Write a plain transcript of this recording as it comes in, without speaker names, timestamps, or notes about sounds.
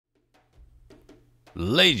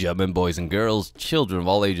Ladies and gentlemen, boys and girls, children of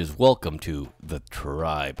all ages, welcome to The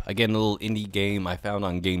Tribe. Again, a little indie game I found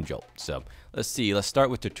on Game Jolt. So, let's see, let's start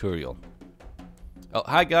with tutorial. Oh,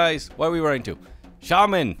 hi guys, what are we running to?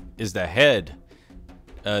 Shaman is the head.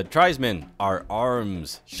 Tribesmen are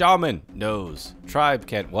arms. Shaman, nose. Tribe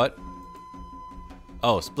can't what?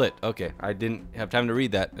 Oh, split. Okay, I didn't have time to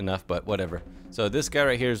read that enough, but whatever. So this guy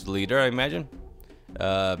right here is the leader, I imagine.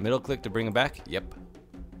 Middle click to bring him back. Yep.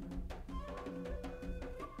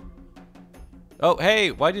 Oh, hey,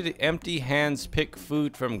 why did empty hands pick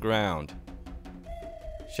food from ground?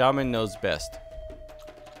 Shaman knows best.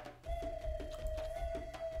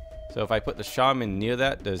 So if I put the shaman near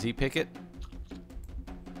that, does he pick it?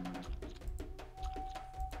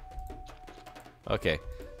 Okay.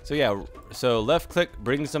 So yeah, so left click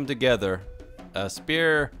brings them together.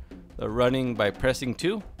 Spear the running by pressing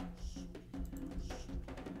 2.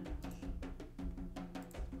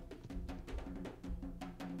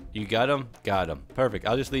 You got him? Got him. Perfect.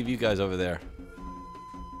 I'll just leave you guys over there.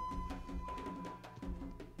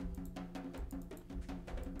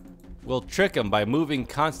 We'll trick them by moving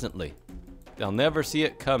constantly. They'll never see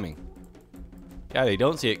it coming. Yeah, they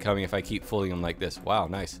don't see it coming if I keep fooling them like this. Wow,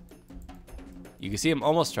 nice. You can see them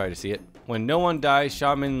almost try to see it. When no one dies,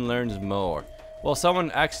 shaman learns more. Well,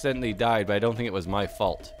 someone accidentally died, but I don't think it was my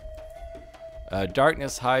fault.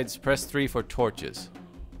 Darkness hides. Press 3 for torches.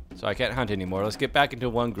 So I can't hunt anymore. Let's get back into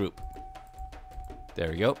one group.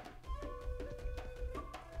 There we go.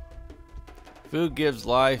 Food gives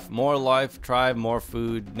life. More life. Tribe. More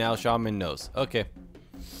food. Now shaman knows. Okay.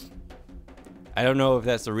 I don't know if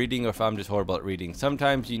that's the reading or if I'm just horrible at reading.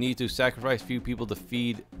 Sometimes you need to sacrifice few people to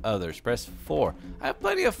feed others. Press 4. I have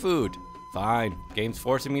plenty of food. Fine. Game's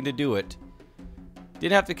forcing me to do it.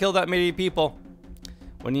 Didn't have to kill that many people.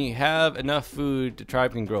 When you have enough food, the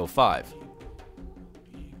tribe can grow. 5.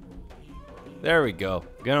 There we go.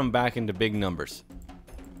 Get them back into big numbers.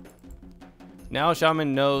 Now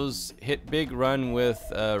shaman knows hit big run with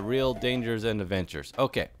real dangers and adventures.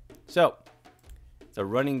 Okay, so it's a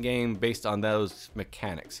running game based on those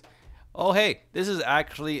mechanics. Oh hey, this is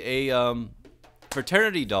actually a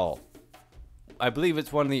fraternity doll. I believe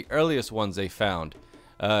it's one of the earliest ones they found.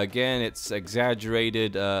 Again, it's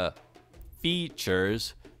exaggerated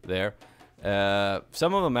features there.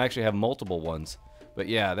 Some of them actually have multiple ones. But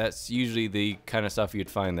yeah, that's usually the kind of stuff you'd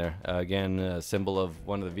find there. Again, a symbol of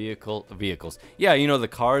one of the vehicles. Yeah, you know the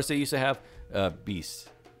cars they used to have? Beasts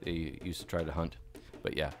they used to try to hunt.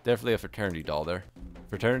 But yeah, definitely a fraternity doll there.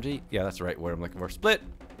 Fraternity? Yeah, that's the right word I'm looking for. Split!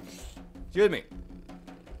 Excuse me.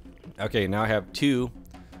 Okay, now I have 2.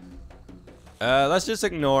 Let's just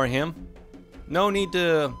ignore him. No need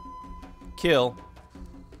to kill.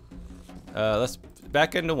 Let's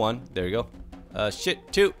back into 1. There you go. Shit,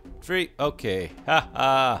 2. 3. Okay. Ha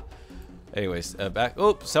ha. Anyways, back.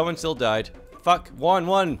 Oh, someone still died. Fuck.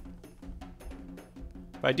 1.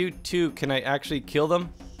 If I do 2, can I actually kill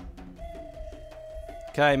them?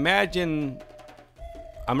 Can I imagine?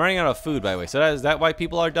 I'm running out of food, by the way. So is that why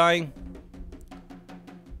people are dying?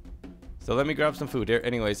 So let me grab some food here.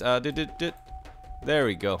 Anyways, there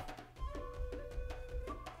we go.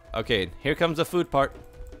 Okay, here comes the food part.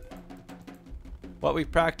 What we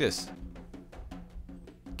practice.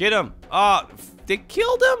 Get him! Ah, they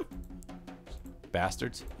killed him!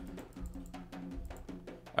 Bastards.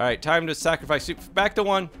 Alright, time to sacrifice. Back to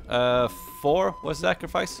 1. 4 was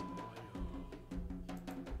sacrifice?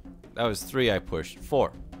 That was 3 I pushed.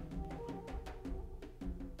 4.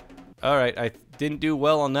 Alright, I didn't do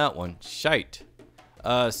well on that one. Shite.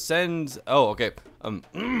 Sends... Oh, okay.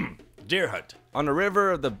 Deer hunt. On the river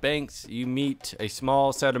of the banks, you meet a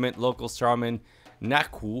small settlement. Local shaman,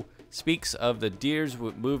 Naku, speaks of the deers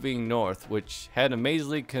moving north, which had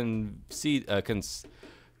amazingly coincided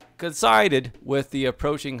with the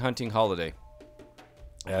approaching hunting holiday.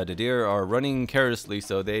 The deer are running carelessly,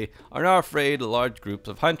 so they are not afraid of large groups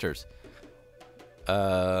of hunters.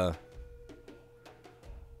 That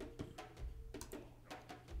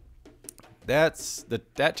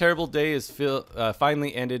terrible day is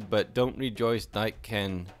finally ended, but don't rejoice, night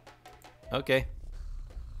can... Okay.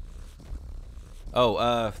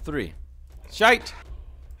 Oh, 3. Shite!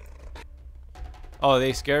 Oh, are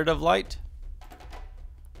they scared of light?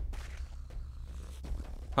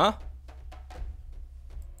 Huh?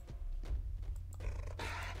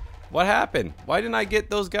 What happened? Why didn't I get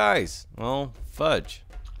those guys? Well, fudge.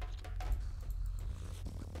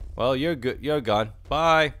 Well, you're good. You're gone.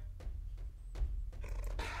 Bye.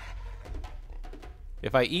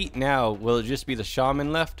 If I eat now, will it just be the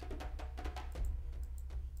shaman left?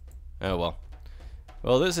 Oh well.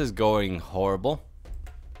 Well, this is going horrible.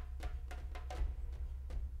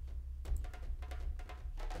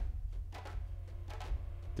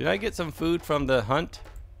 Did I get some food from the hunt?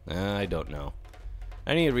 I don't know.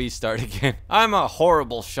 I need to restart again. I'm a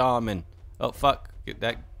horrible shaman. Oh, fuck. Get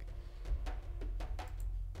that.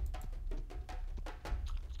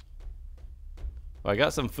 Well, I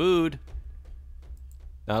got some food.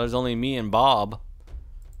 Now there's only me and Bob.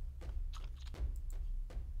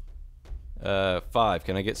 5.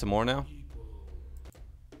 Can I get some more now?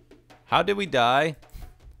 How did we die?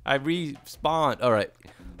 I respawned. Alright.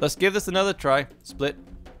 Let's give this another try. Split.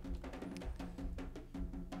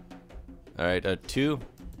 Alright, 2.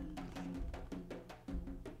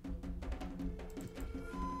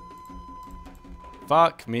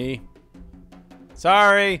 Fuck me.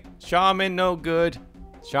 Sorry. Shaman no good.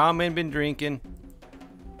 Shaman been drinking.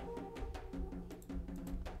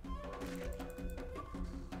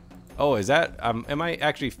 Oh, is that, am I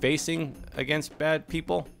actually facing against bad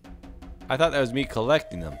people? I thought that was me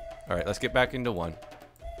collecting them. Alright, let's get back into 1.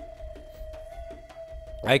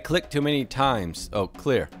 I clicked too many times. Oh,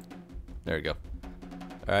 clear. There we go.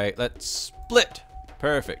 Alright, let's split.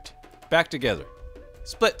 Perfect. Back together.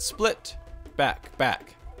 Split, split. Back,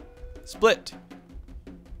 back. Split.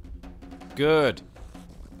 Good.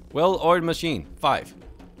 Well-oiled machine. 5.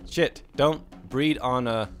 Shit. Don't breed on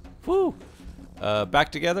a... Whew.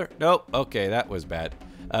 Back together? Nope. Okay, that was bad.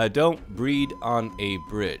 Don't breed on a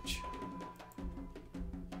bridge.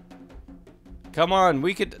 Come on,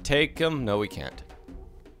 we could take him. No, we can't.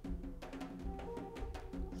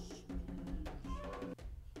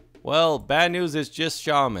 Well, bad news is just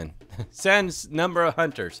shaman. Sends number of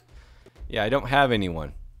hunters. Yeah, I don't have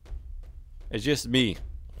anyone. It's just me.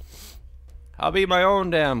 I'll be my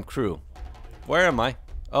own damn crew. Where am I?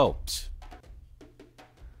 Oh.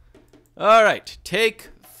 Alright, take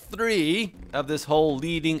 3 of this whole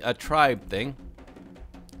leading a tribe thing.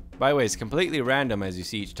 By the way, it's completely random as you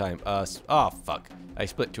see each time. Oh, fuck. I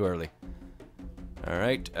split too early.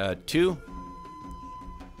 Alright, 2.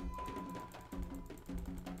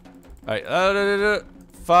 Alright,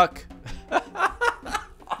 fuck.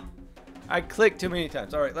 I clicked too many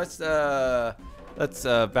times. Alright, let's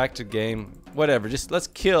back to game. Whatever, just let's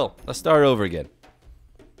kill. Let's start over again.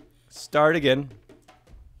 Start again.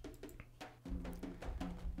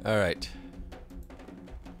 Alright.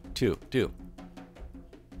 2.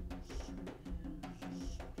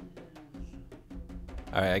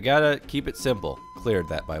 Alright, I gotta keep it simple. Cleared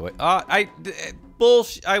that, by the way.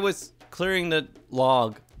 Bullshit. I was clearing the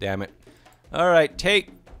log. Damn it. Alright, take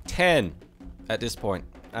 10 at this point.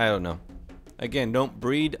 I don't know. Again, don't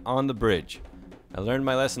breed on the bridge. I learned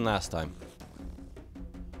my lesson last time.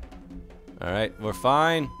 Alright, we're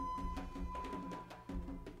fine.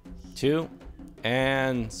 2.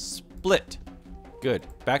 And split. Good.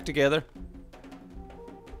 Back together.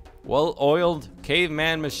 Well-oiled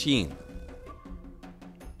caveman machine.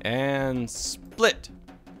 And split.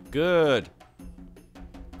 Good.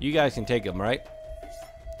 You guys can take them, right?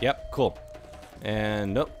 Yep, cool.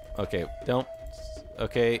 And nope. Okay, don't.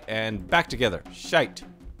 Okay, and back together. Shite.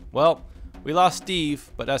 Well, we lost Steve,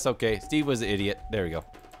 but that's okay. Steve was the idiot. There we go.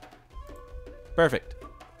 Perfect.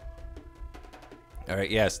 Alright,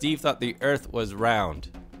 yeah, Steve thought the earth was round.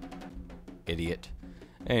 Idiot.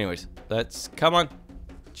 Anyways, let's, come on.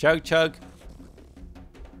 Chug, chug.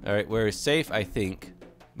 Alright, we're safe, I think.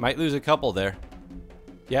 Might lose a couple there.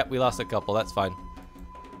 Yep, we lost a couple, that's fine.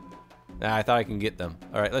 Nah, I thought I can get them.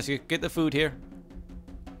 Alright, let's get the food here.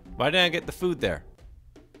 Why didn't I get the food there?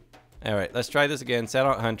 Alright, let's try this again. Set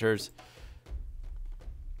out hunters.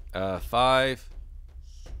 5.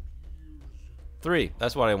 3,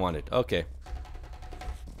 that's what I wanted. Okay.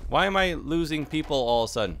 Why am I losing people all of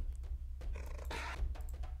a sudden?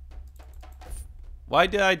 Why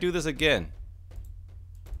did I do this again?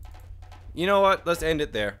 You know what? Let's end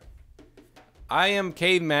it there. I am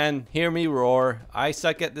caveman. Hear me roar. I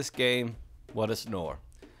suck at this game. What a snore.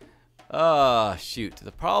 Shoot.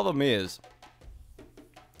 The problem is...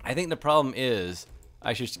 I think the problem is...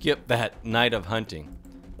 I should skip that night of hunting.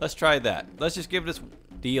 Let's try that. Let's just give this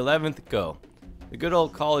the 11th go. The good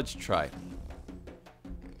old college try.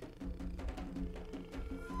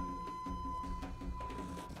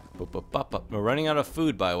 We're running out of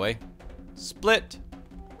food, by the way. Split.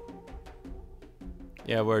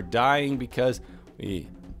 Yeah, we're dying because there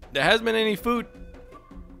hasn't been any food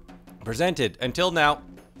presented until now.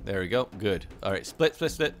 There we go. Good. All right, split,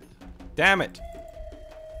 split, split. Damn it.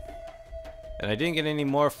 And I didn't get any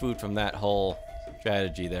more food from that whole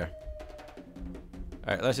strategy there.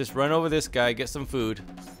 All right, let's just run over this guy, get some food.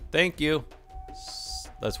 Thank you.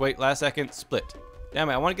 Let's wait last second. Split. Damn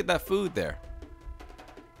it, I want to get that food there.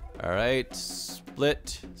 All right,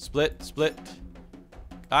 split, split, split.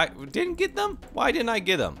 I didn't get them? Why didn't I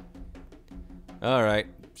get them? All right,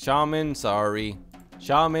 Shaman, sorry.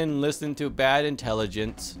 Shaman, listen to bad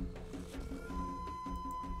intelligence.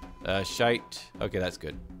 Shite. Okay, that's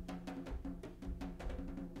good.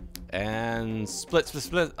 And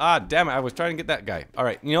split. Ah, damn it. I was trying to get that guy. All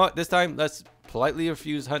right. You know what? This time, let's politely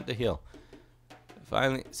refuse hunt to heal.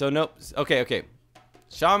 Finally. So, nope. Okay.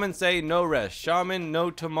 Shaman say no rest. Shaman, no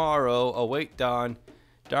tomorrow. Await dawn.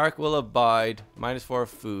 Dark will abide. -4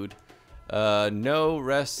 food. No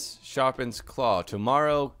rest sharpens claw.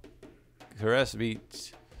 Tomorrow, caress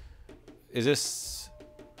beats. Is this...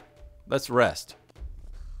 Let's rest.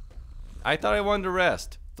 I thought I wanted to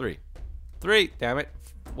rest. 3. Damn it.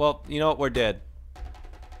 Well, you know what? We're dead.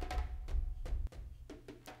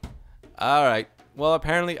 Alright. Well,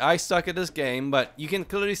 apparently I suck at this game, but you can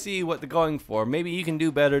clearly see what they're going for. Maybe you can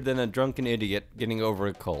do better than a drunken idiot getting over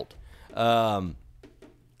a cold. I'll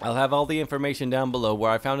have all the information down below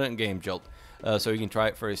where I found it in Game Jolt, so you can try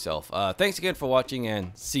it for yourself. Thanks again for watching,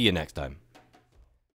 and see you next time.